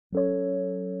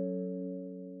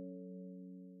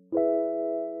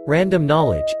Random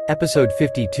Knowledge, Episode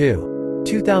 52.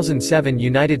 2007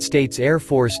 United States Air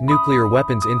Force Nuclear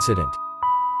Weapons Incident.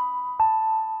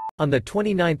 On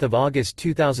 29 August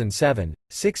 2007,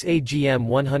 6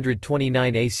 AGM-129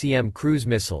 ACM cruise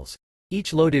missiles,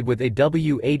 each loaded with a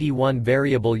W-81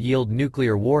 variable-yield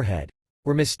nuclear warhead,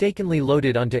 were mistakenly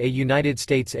loaded onto a United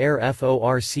States Air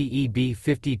Force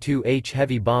B-52H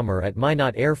heavy bomber at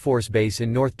Minot Air Force Base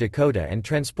in North Dakota and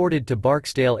transported to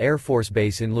Barksdale Air Force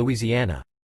Base in Louisiana.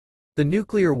 The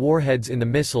nuclear warheads in the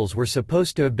missiles were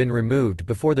supposed to have been removed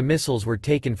before the missiles were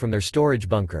taken from their storage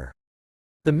bunker.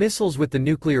 The missiles with the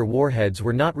nuclear warheads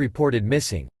were not reported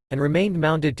missing, and remained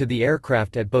mounted to the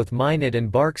aircraft at both Minot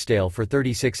and Barksdale for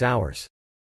 36 hours.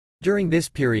 During this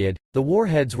period, the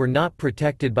warheads were not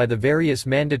protected by the various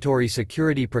mandatory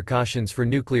security precautions for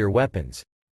nuclear weapons.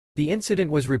 The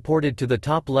incident was reported to the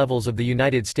top levels of the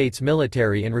United States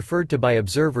military and referred to by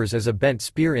observers as a bent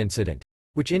spear incident,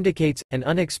 which indicates an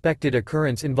unexpected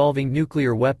occurrence involving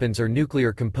nuclear weapons or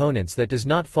nuclear components that does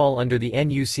not fall under the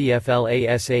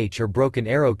NUCFLASH or broken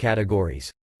arrow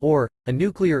categories, or a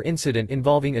nuclear incident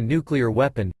involving a nuclear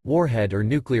weapon, warhead or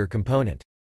nuclear component.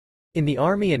 In the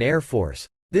Army and Air Force,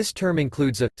 this term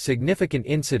includes a significant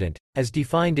incident, as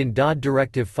defined in DoD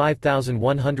Directive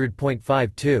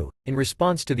 5100.52. In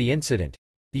response to the incident,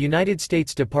 the United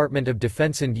States Department of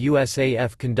Defense and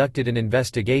USAF conducted an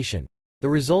investigation, the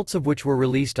results of which were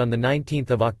released on 19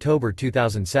 October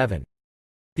 2007.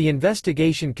 The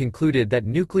investigation concluded that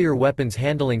nuclear weapons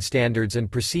handling standards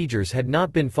and procedures had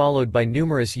not been followed by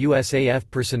numerous USAF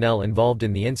personnel involved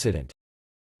in the incident.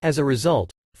 As a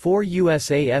result, 4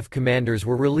 USAF commanders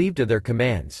were relieved of their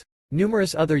commands.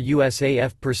 Numerous other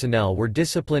USAF personnel were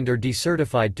disciplined or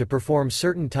decertified to perform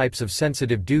certain types of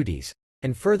sensitive duties,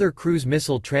 and further cruise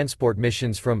missile transport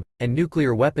missions from, and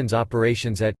nuclear weapons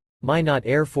operations at, Minot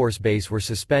Air Force Base were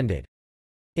suspended.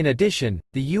 In addition,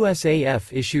 the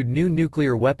USAF issued new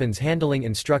nuclear weapons handling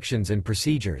instructions and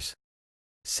procedures.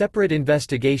 Separate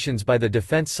investigations by the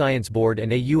Defense Science Board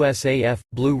and a USAF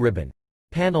Blue Ribbon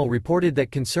panel reported that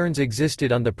concerns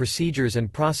existed on the procedures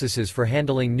and processes for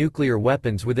handling nuclear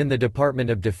weapons within the Department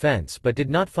of Defense but did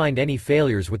not find any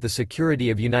failures with the security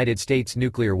of United States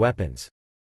nuclear weapons.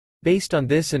 Based on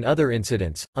this and other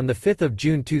incidents, on 5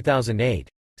 June 2008,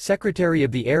 Secretary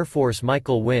of the Air Force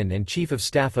Michael Wynne and Chief of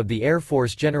Staff of the Air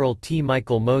Force General T.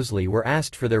 Michael Mosley were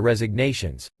asked for their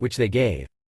resignations, which they gave.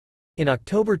 In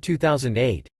October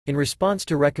 2008, in response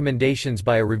to recommendations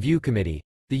by a review committee,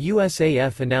 the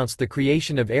USAF announced the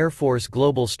creation of Air Force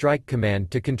Global Strike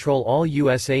Command to control all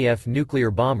USAF nuclear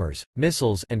bombers,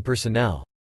 missiles, and personnel.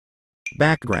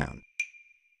 Background.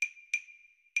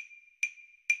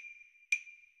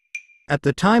 At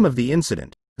the time of the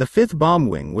incident, the 5th Bomb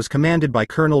Wing was commanded by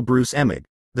Colonel Bruce Emig,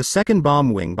 the 2nd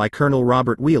Bomb Wing by Colonel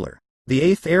Robert Wheeler, the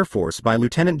 8th Air Force by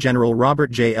Lieutenant General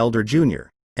Robert J. Elder Jr.,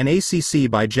 and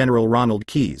ACC by General Ronald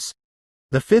Keyes.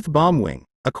 The 5th Bomb Wing,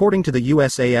 according to the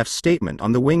USAF's statement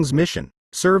on the wing's mission,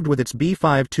 served with its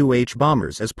B-52H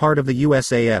bombers as part of the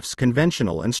USAF's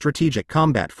conventional and strategic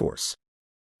combat force.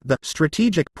 The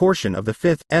strategic portion of the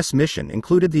 5th mission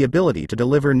included the ability to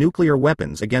deliver nuclear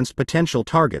weapons against potential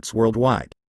targets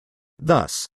worldwide.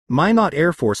 Thus, Minot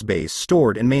Air Force Base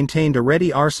stored and maintained a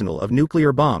ready arsenal of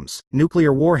nuclear bombs,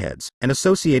 nuclear warheads, and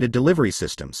associated delivery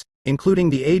systems, including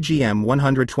the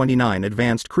AGM-129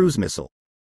 Advanced Cruise Missile.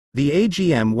 The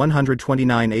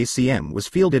AGM-129 ACM was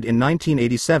fielded in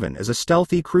 1987 as a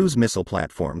stealthy cruise missile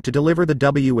platform to deliver the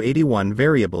W-81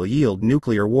 variable-yield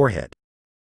nuclear warhead.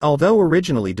 Although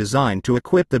originally designed to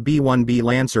equip the B-1B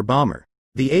Lancer bomber,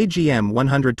 the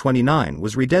AGM-129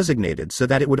 was redesignated so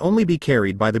that it would only be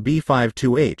carried by the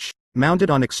B-52H, mounted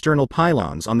on external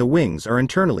pylons on the wings or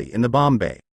internally in the bomb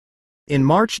bay. In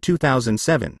March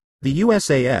 2007, the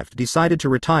USAF decided to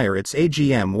retire its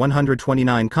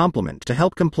AGM-129 complement to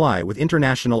help comply with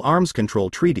international arms control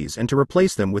treaties and to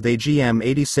replace them with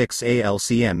AGM-86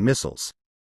 ALCM missiles.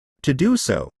 To do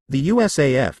so, the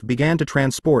USAF began to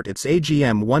transport its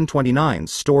AGM-129s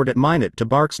stored at Minot to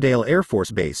Barksdale Air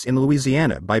Force Base in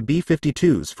Louisiana by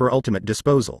B-52s for ultimate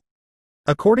disposal.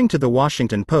 According to the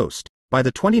Washington Post, by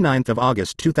the 29th of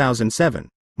August 2007,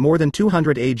 more than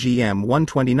 200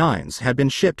 AGM-129s had been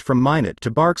shipped from Minot to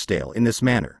Barksdale in this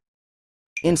manner.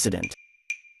 Incident.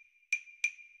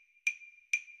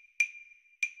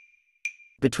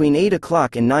 Between 8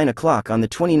 o'clock and 9 o'clock on the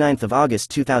 29th of August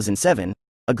 2007,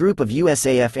 a group of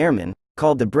USAF airmen,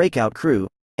 called the Breakout Crew,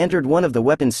 entered one of the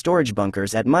weapons storage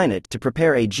bunkers at Minot to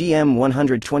prepare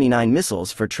AGM-129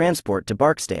 missiles for transport to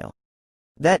Barksdale.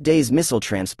 That day's missile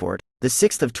transport, the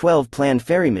 6th of 12 planned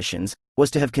ferry missions,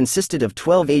 was to have consisted of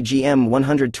 12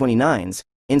 AGM-129s,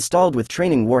 installed with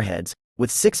training warheads,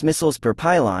 with 6 missiles per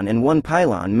pylon and 1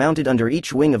 pylon mounted under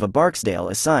each wing of a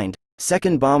Barksdale-assigned,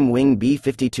 2nd Bomb Wing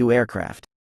B-52 aircraft.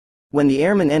 When the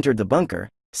airmen entered the bunker,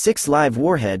 6 live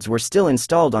warheads were still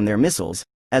installed on their missiles,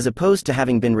 as opposed to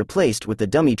having been replaced with the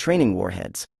dummy training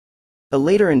warheads. A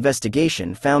later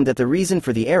investigation found that the reason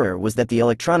for the error was that the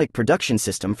electronic production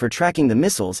system for tracking the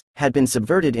missiles had been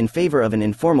subverted in favor of an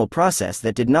informal process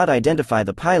that did not identify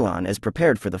the pylon as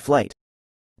prepared for the flight.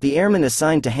 The airmen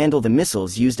assigned to handle the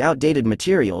missiles used outdated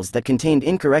materials that contained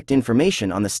incorrect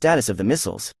information on the status of the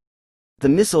missiles. The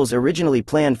missiles originally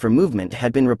planned for movement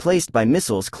had been replaced by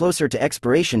missiles closer to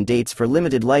expiration dates for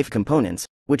limited life components,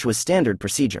 which was standard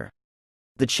procedure.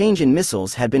 The change in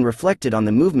missiles had been reflected on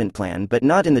the movement plan but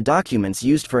not in the documents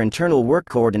used for internal work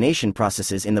coordination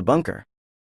processes in the bunker.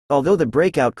 Although the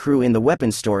breakout crew in the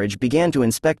weapons storage began to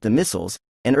inspect the missiles,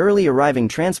 an early arriving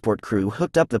transport crew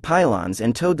hooked up the pylons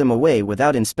and towed them away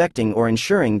without inspecting or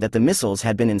ensuring that the missiles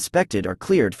had been inspected or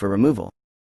cleared for removal.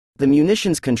 The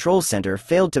Munitions Control Center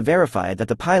failed to verify that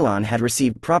the pylon had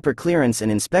received proper clearance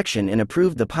and inspection and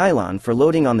approved the pylon for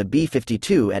loading on the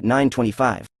B-52 at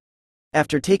 9:25.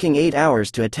 After taking 8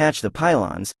 hours to attach the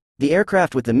pylons, the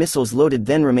aircraft with the missiles loaded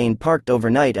then remained parked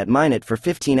overnight at Minot for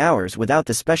 15 hours without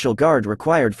the special guard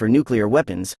required for nuclear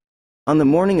weapons. On the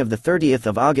morning of the 30th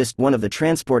of August, one of the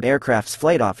transport aircraft's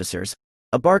flight officers,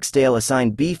 a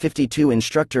Barksdale-assigned B-52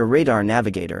 instructor radar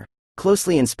navigator,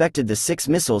 closely inspected the 6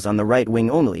 missiles on the right wing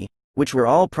only, which were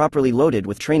all properly loaded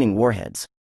with training warheads.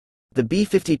 The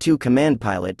B-52 command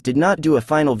pilot did not do a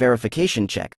final verification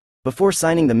check before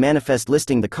signing the manifest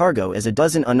listing the cargo as a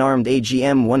dozen unarmed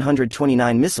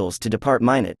AGM-129 missiles to depart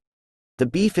Minot. The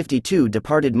B-52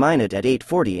 departed Minot at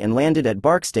 8:40 and landed at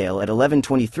Barksdale at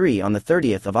 11:23 on the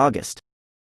 30th of August.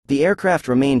 The aircraft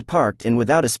remained parked and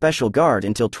without a special guard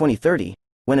until 2030,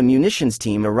 when a munitions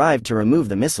team arrived to remove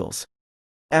the missiles.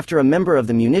 After a member of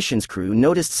the munitions crew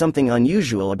noticed something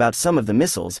unusual about some of the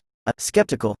missiles, a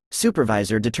skeptical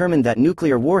supervisor determined that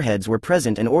nuclear warheads were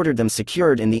present and ordered them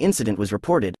secured, and the incident was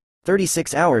reported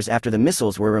 36 hours after the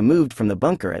missiles were removed from the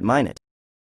bunker at Minot.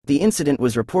 The incident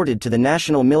was reported to the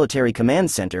National Military Command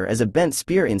Center as a bent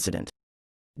spear incident.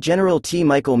 General T.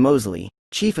 Michael Moseley,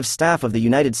 Chief of Staff of the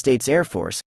United States Air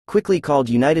Force, quickly called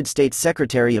United States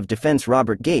Secretary of Defense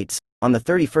Robert Gates on the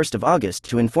 31st of August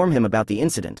to inform him about the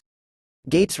incident.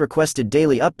 Gates requested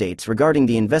daily updates regarding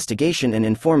the investigation and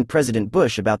informed President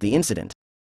Bush about the incident.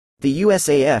 The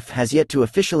USAF has yet to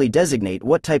officially designate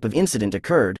what type of incident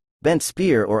occurred, bent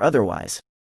spear or otherwise.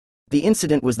 The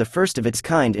incident was the first of its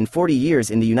kind in 40 years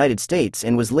in the United States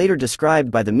and was later described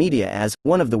by the media as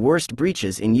one of the worst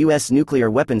breaches in U.S.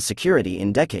 nuclear weapons security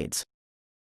in decades.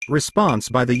 Response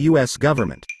by the U.S.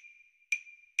 government.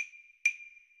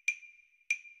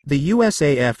 The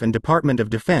USAF and Department of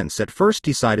Defense at first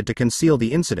decided to conceal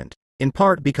the incident, in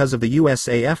part because of the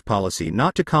USAF policy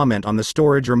not to comment on the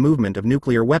storage or movement of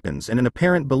nuclear weapons and an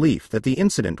apparent belief that the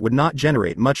incident would not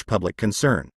generate much public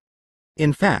concern.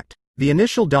 In fact, the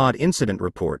initial Dodd incident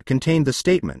report contained the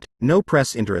statement, "No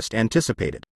press interest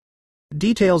anticipated."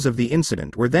 Details of the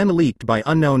incident were then leaked by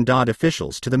unknown Dodd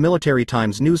officials to the Military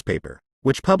Times newspaper,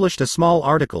 which published a small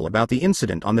article about the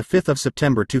incident on the 5th of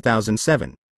September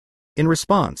 2007. In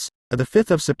response, the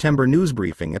 5th of September news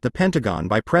briefing at the Pentagon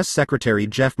by Press Secretary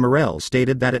Jeff Morrell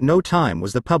stated that at no time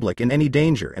was the public in any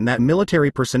danger and that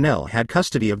military personnel had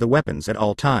custody of the weapons at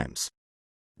all times.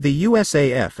 The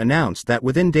USAF announced that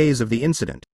within days of the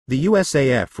incident, the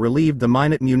USAF relieved the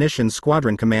Minot Munitions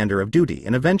Squadron commander of duty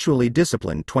and eventually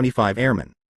disciplined 25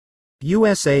 airmen.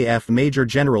 USAF Major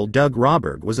General Doug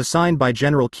Roberg was assigned by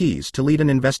General Keyes to lead an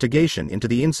investigation into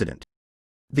the incident.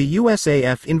 The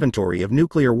USAF inventory of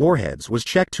nuclear warheads was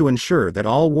checked to ensure that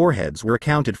all warheads were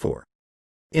accounted for.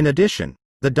 In addition,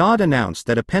 the Dodd announced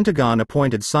that a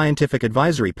Pentagon-appointed scientific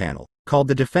advisory panel, called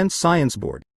the Defense Science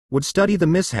Board, would study the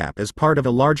mishap as part of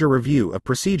a larger review of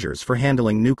procedures for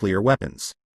handling nuclear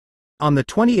weapons. On the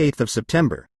 28th of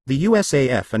September, the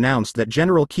USAF announced that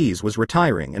General Keyes was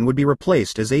retiring and would be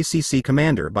replaced as ACC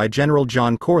commander by General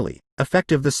John Corley,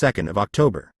 effective the 2nd of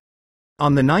October.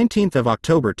 On the 19th of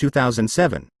October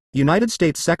 2007, United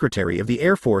States Secretary of the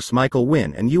Air Force Michael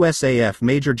Wynne and USAF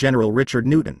Major General Richard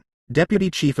Newton, Deputy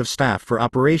Chief of Staff for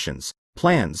Operations,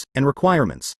 Plans, and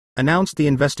Requirements, announced the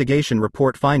investigation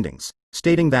report findings,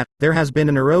 stating that there has been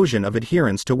an erosion of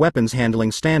adherence to weapons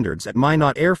handling standards at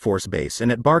Minot Air Force Base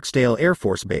and at Barksdale Air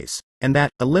Force Base, and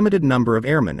that a limited number of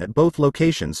airmen at both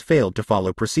locations failed to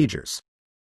follow procedures.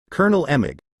 Colonel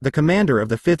Emig, the commander of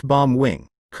the 5th Bomb Wing,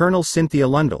 Colonel Cynthia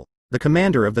Lundell, the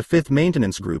commander of the 5th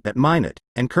Maintenance Group at Minot,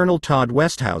 and Colonel Todd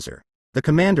Westhauser, the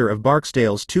commander of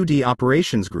Barksdale's 2D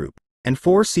Operations Group, and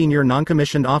 4 senior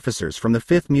non-commissioned officers from the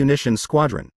 5th Munitions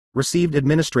Squadron, received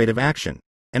administrative action,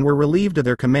 and were relieved of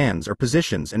their commands or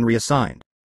positions and reassigned.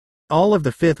 All of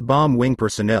the 5th Bomb Wing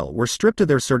personnel were stripped of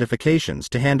their certifications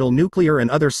to handle nuclear and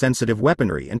other sensitive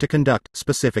weaponry and to conduct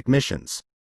specific missions.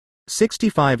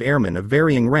 65 airmen of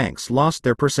varying ranks lost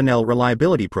their Personnel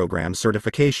Reliability Program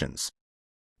certifications.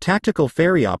 Tactical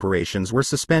ferry operations were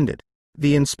suspended.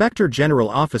 The Inspector General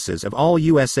offices of all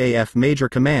USAF major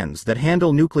commands that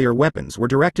handle nuclear weapons were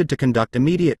directed to conduct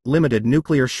immediate, limited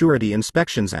nuclear surety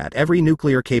inspections at every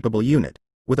nuclear-capable unit,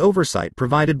 with oversight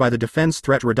provided by the Defense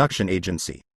Threat Reduction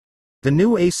Agency. The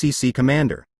new ACC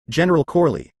commander, General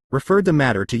Corley, referred the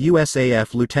matter to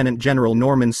USAF Lieutenant General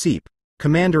Norman Seep,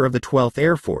 commander of the 12th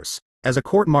Air Force, as a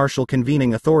court-martial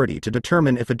convening authority to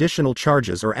determine if additional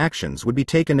charges or actions would be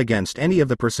taken against any of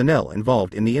the personnel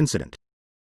involved in the incident.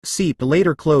 Seep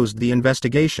later closed the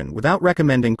investigation without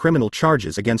recommending criminal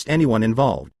charges against anyone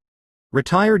involved.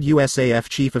 Retired USAF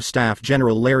Chief of Staff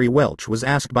General Larry Welch was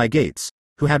asked by Gates,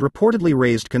 who had reportedly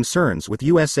raised concerns with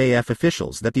USAF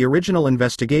officials that the original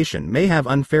investigation may have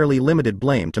unfairly limited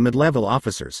blame to mid-level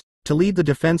officers, to lead the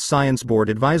Defense Science Board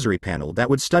advisory panel that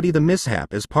would study the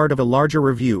mishap as part of a larger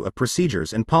review of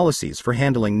procedures and policies for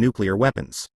handling nuclear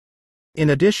weapons. In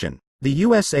addition, the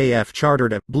USAF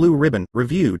chartered a Blue Ribbon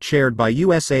Review chaired by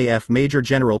USAF Major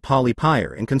General Polly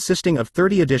Pyer and consisting of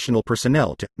 30 additional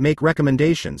personnel to make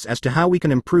recommendations as to how we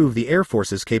can improve the Air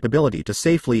Force's capability to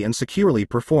safely and securely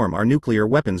perform our nuclear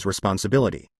weapons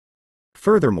responsibility.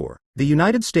 Furthermore, the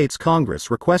United States Congress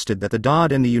requested that the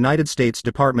DoD and the United States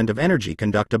Department of Energy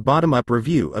conduct a bottom-up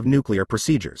review of nuclear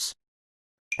procedures.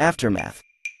 Aftermath.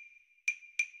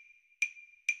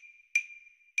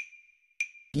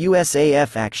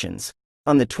 USAF actions.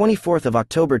 On the 24th of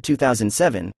October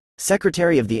 2007,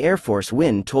 Secretary of the Air Force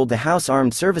Wynne told the House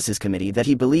Armed Services Committee that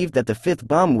he believed that the 5th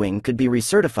Bomb Wing could be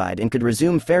recertified and could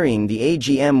resume ferrying the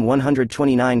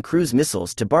AGM-129 cruise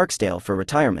missiles to Barksdale for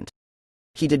retirement.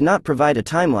 He did not provide a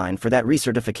timeline for that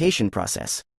recertification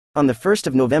process. On the 1st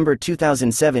of November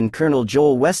 2007, Colonel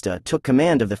Joel Westa took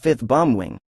command of the 5th Bomb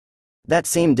Wing. That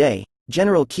same day,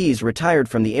 General Keyes retired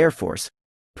from the Air Force.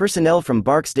 Personnel from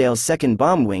Barksdale's 2nd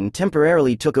Bomb Wing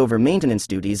temporarily took over maintenance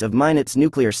duties of Minot's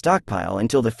nuclear stockpile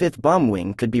until the 5th Bomb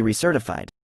Wing could be recertified.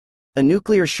 A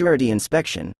nuclear surety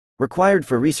inspection, required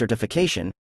for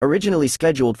recertification, originally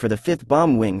scheduled for the 5th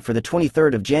Bomb Wing for the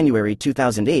 23rd of January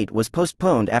 2008 was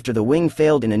postponed after the wing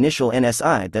failed an initial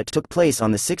NSI that took place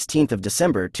on the 16th of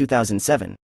December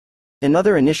 2007.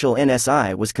 Another initial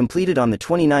NSI was completed on the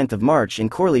 29th of March and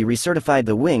Corley recertified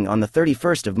the wing on the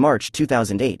 31st of March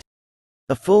 2008.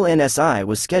 A full NSI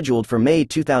was scheduled for May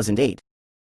 2008.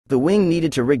 The wing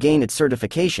needed to regain its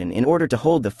certification in order to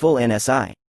hold the full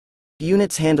NSI.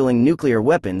 Units handling nuclear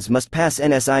weapons must pass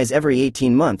NSIs every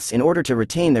 18 months in order to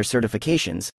retain their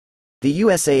certifications. The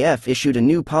USAF issued a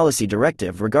new policy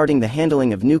directive regarding the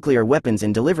handling of nuclear weapons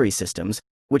and delivery systems,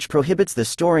 which prohibits the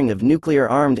storing of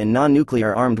nuclear-armed and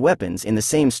non-nuclear armed weapons in the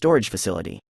same storage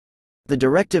facility. The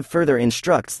directive further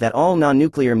instructs that all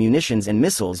non-nuclear munitions and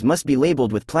missiles must be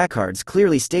labeled with placards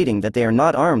clearly stating that they are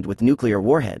not armed with nuclear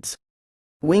warheads.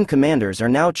 Wing commanders are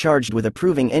now charged with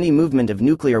approving any movement of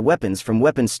nuclear weapons from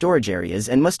weapons storage areas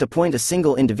and must appoint a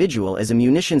single individual as a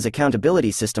munitions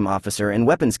accountability system officer and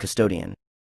weapons custodian.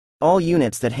 All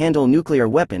units that handle nuclear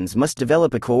weapons must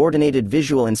develop a coordinated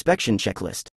visual inspection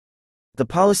checklist. The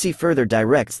policy further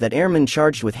directs that airmen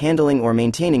charged with handling or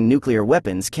maintaining nuclear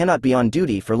weapons cannot be on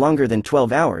duty for longer than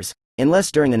 12 hours,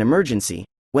 unless during an emergency,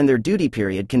 when their duty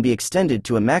period can be extended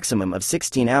to a maximum of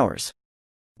 16 hours.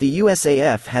 The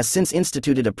USAF has since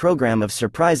instituted a program of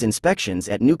surprise inspections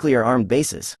at nuclear-armed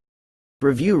bases.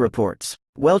 Review reports.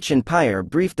 Welch and Pyer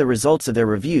briefed the results of their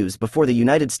reviews before the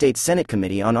United States Senate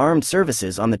Committee on Armed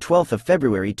Services on the 12th of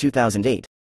February 2008.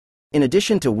 In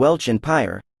addition to Welch and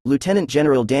Pyer, Lieutenant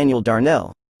General Daniel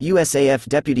Darnell, USAF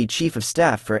Deputy Chief of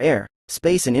Staff for Air,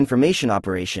 Space and Information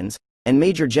Operations, and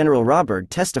Major General Robert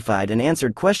testified and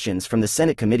answered questions from the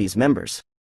Senate Committee's members.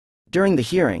 During the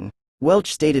hearing,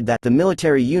 Welch stated that the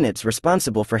military units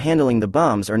responsible for handling the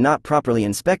bombs are not properly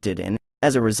inspected and,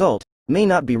 as a result, may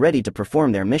not be ready to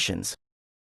perform their missions.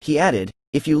 He added,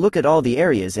 "If you look at all the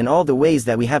areas and all the ways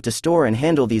that we have to store and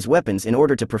handle these weapons in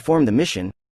order to perform the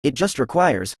mission, it just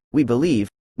requires, we believe,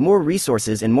 more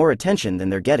resources and more attention than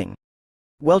they're getting."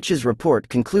 Welch's report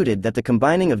concluded that the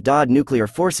combining of DoD nuclear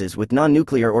forces with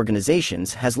non-nuclear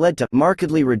organizations has led to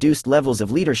markedly reduced levels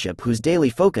of leadership whose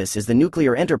daily focus is the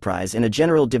nuclear enterprise and a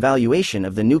general devaluation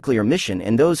of the nuclear mission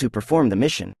and those who perform the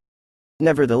mission.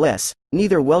 Nevertheless,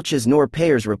 neither Welch's nor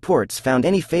Payer's reports found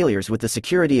any failures with the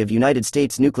security of United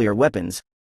States nuclear weapons.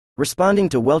 Responding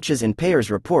to Welch's and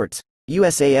Payer's reports,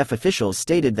 USAF officials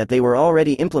stated that they were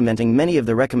already implementing many of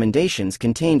the recommendations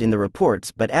contained in the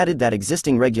reports but added that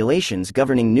existing regulations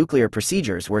governing nuclear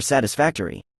procedures were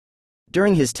satisfactory.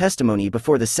 During his testimony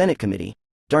before the Senate committee,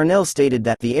 Darnell stated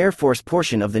that the Air Force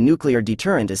portion of the nuclear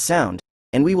deterrent is sound,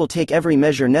 and we will take every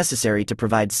measure necessary to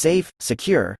provide safe,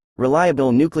 secure,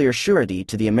 reliable nuclear surety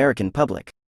to the American public.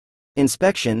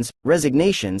 Inspections,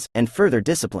 resignations, and further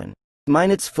discipline.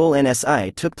 Minot's full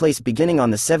NSI took place beginning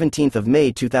on the 17th of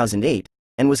May 2008,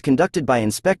 and was conducted by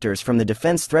inspectors from the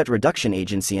Defense Threat Reduction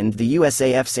Agency and the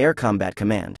USAF's Air Combat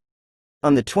Command.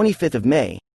 On the 25th of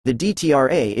May, the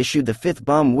DTRA issued the 5th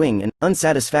Bomb Wing an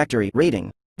unsatisfactory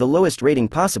rating, the lowest rating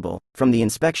possible, from the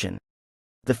inspection.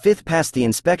 The 5th passed the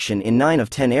inspection in 9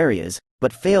 of 10 areas,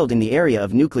 but failed in the area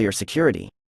of nuclear security.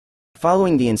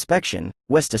 Following the inspection,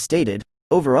 Westa stated,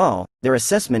 "Overall, their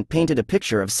assessment painted a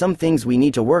picture of some things we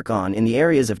need to work on in the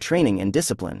areas of training and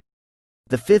discipline."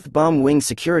 The 5th Bomb Wing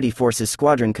Security Forces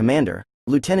Squadron Commander,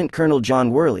 Lieutenant Colonel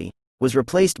John Worley, was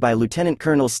replaced by Lieutenant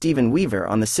Colonel Stephen Weaver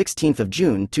on the 16th of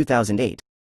June 2008.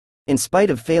 In spite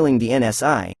of failing the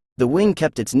NSI, the wing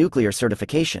kept its nuclear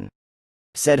certification.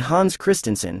 Said Hans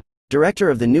Christensen, director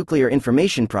of the Nuclear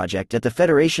Information Project at the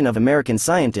Federation of American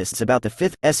Scientists about the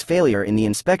 5th's failure in the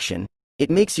inspection, "It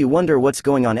makes you wonder what's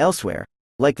going on elsewhere,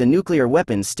 like the nuclear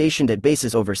weapons stationed at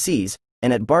bases overseas,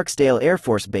 and at Barksdale Air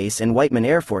Force Base and Whiteman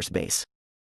Air Force Base."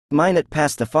 Minot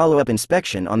passed the follow-up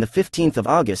inspection on the 15th of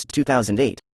August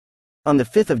 2008. On the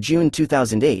 5th of June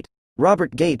 2008,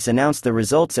 Robert Gates announced the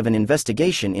results of an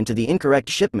investigation into the incorrect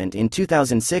shipment in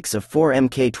 2006 of 4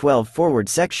 Mk-12 forward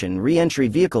section re-entry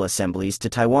vehicle assemblies to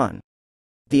Taiwan.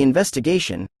 The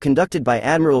investigation, conducted by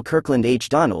Admiral Kirkland H.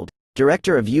 Donald,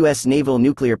 Director of U.S. Naval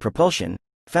Nuclear Propulsion,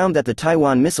 found that the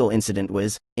Taiwan missile incident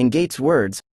was, in Gates'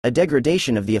 words, a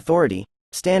degradation of the authority,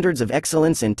 standards of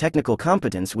excellence and technical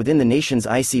competence within the nation's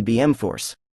ICBM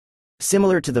force.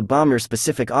 Similar to the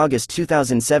bomber-specific August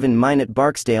 2007 Minot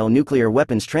Barksdale nuclear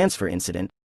weapons transfer incident,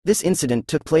 this incident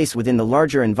took place within the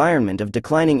larger environment of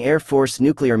declining Air Force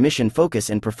nuclear mission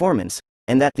focus and performance,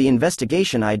 and that the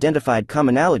investigation identified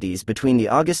commonalities between the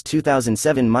August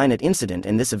 2007 Minot incident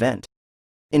and this event.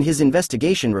 In his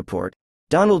investigation report,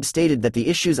 Donald stated that the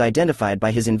issues identified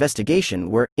by his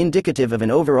investigation were indicative of an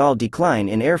overall decline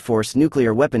in Air Force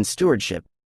nuclear weapons stewardship,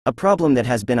 a problem that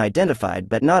has been identified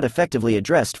but not effectively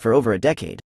addressed for over a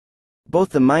decade. Both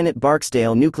the Minot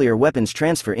Barksdale nuclear weapons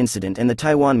transfer incident and the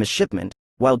Taiwan misshipment,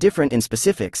 while different in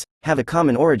specifics, have a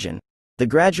common origin: the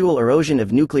gradual erosion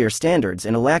of nuclear standards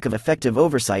and a lack of effective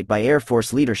oversight by Air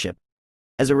Force leadership.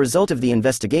 As a result of the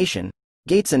investigation,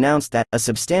 Gates announced that a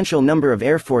substantial number of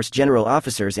Air Force general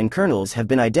officers and colonels have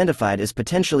been identified as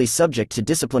potentially subject to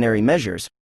disciplinary measures,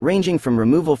 ranging from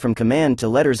removal from command to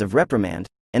letters of reprimand,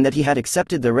 and that he had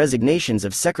accepted the resignations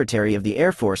of Secretary of the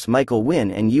Air Force Michael Wynne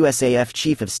and USAF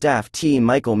Chief of Staff T.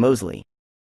 Michael Mosley.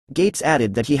 Gates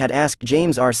added that he had asked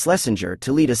James R. Schlesinger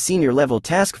to lead a senior-level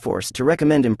task force to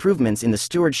recommend improvements in the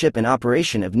stewardship and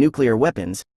operation of nuclear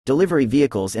weapons, delivery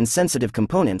vehicles and sensitive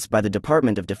components by the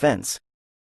Department of Defense.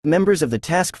 Members of the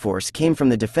task force came from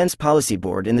the Defense Policy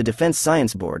Board and the Defense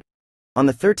Science Board. On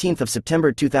the 13th of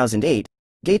September 2008,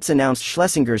 Gates announced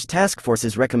Schlesinger's task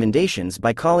force's recommendations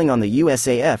by calling on the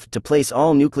USAF to place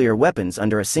all nuclear weapons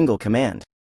under a single command.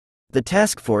 The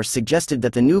task force suggested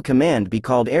that the new command be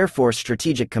called Air Force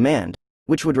Strategic Command,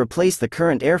 which would replace the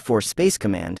current Air Force Space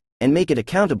Command, and make it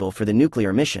accountable for the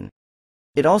nuclear mission.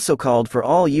 It also called for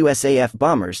all USAF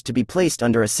bombers to be placed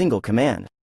under a single command.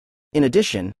 In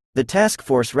addition, the task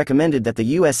force recommended that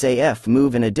the USAF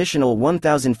move an additional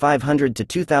 1,500 to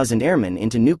 2,000 airmen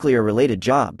into nuclear-related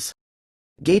jobs.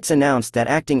 Gates announced that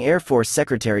Acting Air Force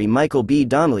Secretary Michael B.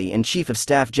 Donnelly and Chief of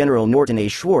Staff General Norton A.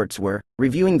 Schwartz were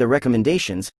reviewing the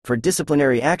recommendations for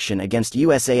disciplinary action against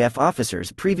USAF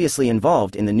officers previously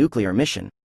involved in the nuclear mission.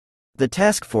 The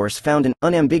task force found an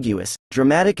unambiguous,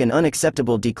 dramatic and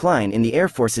unacceptable decline in the Air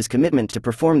Force's commitment to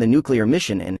perform the nuclear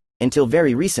mission and, until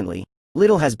very recently,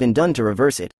 little has been done to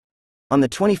reverse it. On the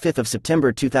 25th of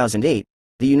September 2008,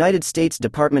 the United States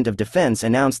Department of Defense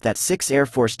announced that 6 Air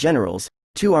Force generals,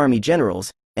 2 Army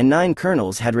generals, and 9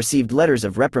 colonels had received letters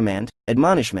of reprimand,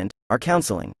 admonishment, or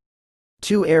counseling.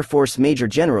 2 Air Force major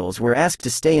generals were asked to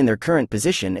stay in their current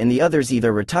position and the others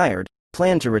either retired,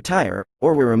 planned to retire,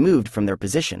 or were removed from their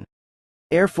position.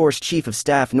 Air Force Chief of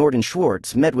Staff Norton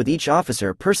Schwartz met with each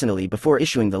officer personally before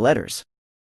issuing the letters.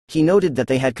 He noted that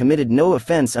they had committed no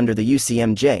offense under the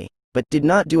UCMJ, but did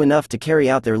not do enough to carry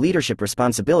out their leadership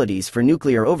responsibilities for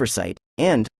nuclear oversight,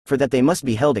 and, for that they must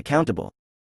be held accountable.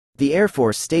 The Air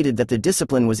Force stated that the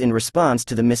discipline was in response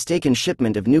to the mistaken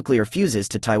shipment of nuclear fuses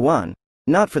to Taiwan,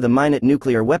 not for the Minot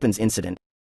nuclear weapons incident.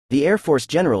 The Air Force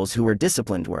generals who were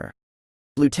disciplined were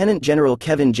Lieutenant General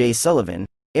Kevin J. Sullivan,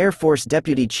 Air Force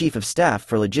Deputy Chief of Staff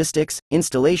for Logistics,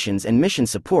 Installations and Mission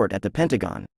Support at the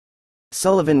Pentagon.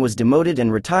 Sullivan was demoted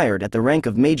and retired at the rank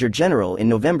of Major General in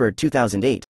November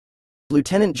 2008.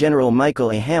 Lieutenant General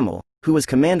Michael A. Hamill, who was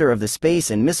commander of the Space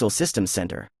and Missile Systems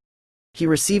Center. He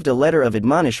received a letter of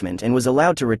admonishment and was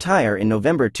allowed to retire in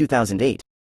November 2008.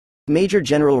 Major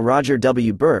General Roger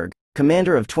W. Berg,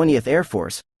 commander of 20th Air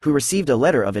Force, who received a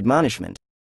letter of admonishment.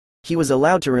 He was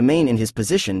allowed to remain in his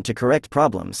position to correct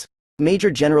problems. Major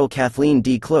General Kathleen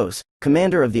D. Close,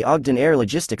 commander of the Ogden Air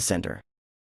Logistics Center.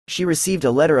 She received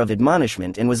a letter of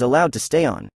admonishment and was allowed to stay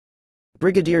on.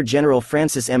 Brigadier General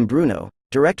Francis M. Bruno,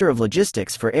 Director of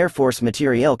Logistics for Air Force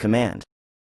Materiel Command.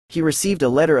 He received a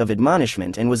letter of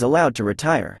admonishment and was allowed to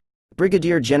retire.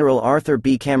 Brigadier General Arthur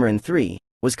B. Cameron III,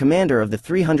 was commander of the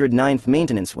 309th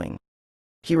Maintenance Wing.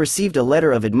 He received a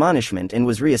letter of admonishment and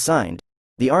was reassigned.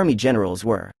 The Army generals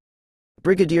were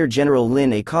Brigadier General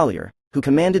Lynn A. Collier, who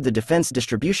commanded the Defense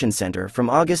Distribution Center from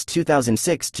August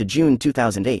 2006 to June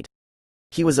 2008.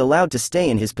 He was allowed to stay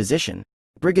in his position.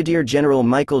 Brigadier General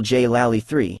Michael J. Lally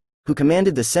III, who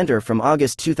commanded the center from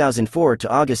August 2004 to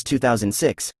August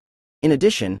 2006. In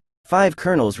addition, 5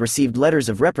 colonels received letters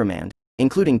of reprimand,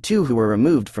 including 2 who were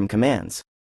removed from commands.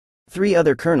 3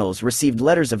 other colonels received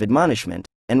letters of admonishment,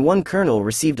 and 1 colonel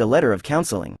received a letter of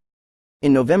counseling.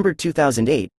 In November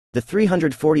 2008, the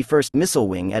 341st Missile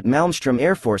Wing at Malmstrom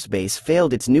Air Force Base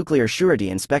failed its nuclear surety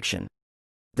inspection.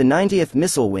 The 90th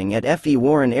Missile Wing at F. E.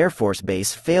 Warren Air Force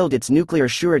Base failed its nuclear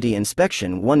surety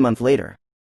inspection 1 month later.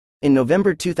 In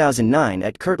November 2009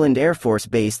 at Kirtland Air Force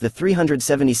Base, the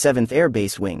 377th Air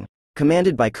Base Wing,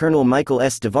 commanded by Colonel Michael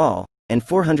S. Duvall, and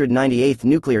 498th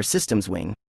Nuclear Systems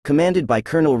Wing, commanded by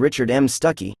Colonel Richard M.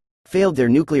 Stuckey, failed their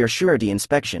nuclear surety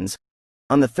inspections.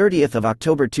 On the 30th of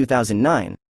October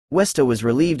 2009, Westa was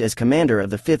relieved as commander of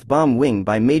the 5th Bomb Wing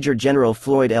by Major General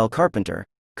Floyd L. Carpenter,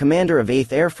 commander of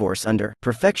 8th Air Force under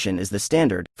 "Perfection is the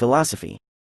Standard" philosophy.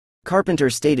 Carpenter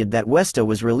stated that Westa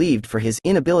was relieved for his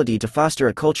inability to foster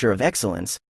a culture of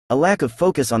excellence, a lack of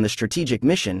focus on the strategic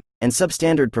mission, and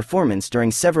substandard performance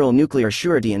during several nuclear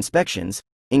surety inspections,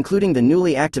 including the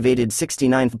newly activated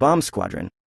 69th Bomb Squadron.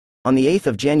 On the 8th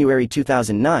of January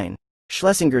 2009,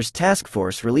 Schlesinger's task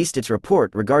force released its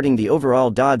report regarding the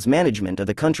overall DOD's management of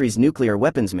the country's nuclear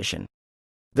weapons mission.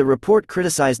 The report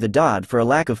criticized the DOD for a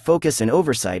lack of focus and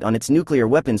oversight on its nuclear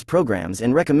weapons programs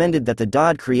and recommended that the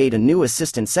DOD create a new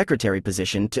assistant secretary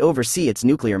position to oversee its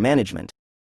nuclear management.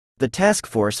 The task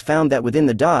force found that within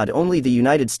the DOD only the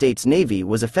United States Navy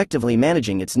was effectively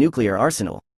managing its nuclear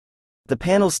arsenal. The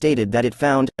panel stated that it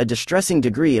found a distressing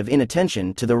degree of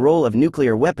inattention to the role of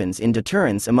nuclear weapons in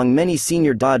deterrence among many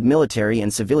senior DOD military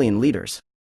and civilian leaders.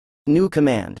 New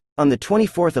command. On the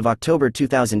 24th of October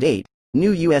 2008,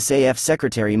 new USAF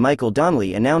Secretary Michael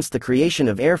Donnelly announced the creation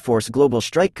of Air Force Global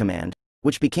Strike Command,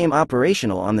 which became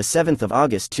operational on the 7th of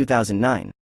August 2009.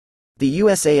 The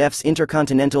USAF's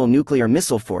Intercontinental Nuclear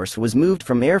Missile Force was moved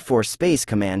from Air Force Space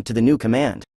Command to the new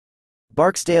command.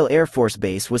 Barksdale Air Force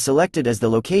Base was selected as the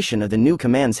location of the new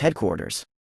command's headquarters.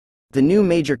 The new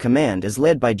major command is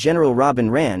led by General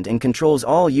Robin Rand and controls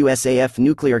all USAF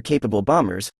nuclear-capable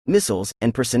bombers, missiles,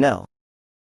 and personnel.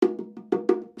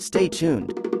 Stay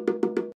tuned.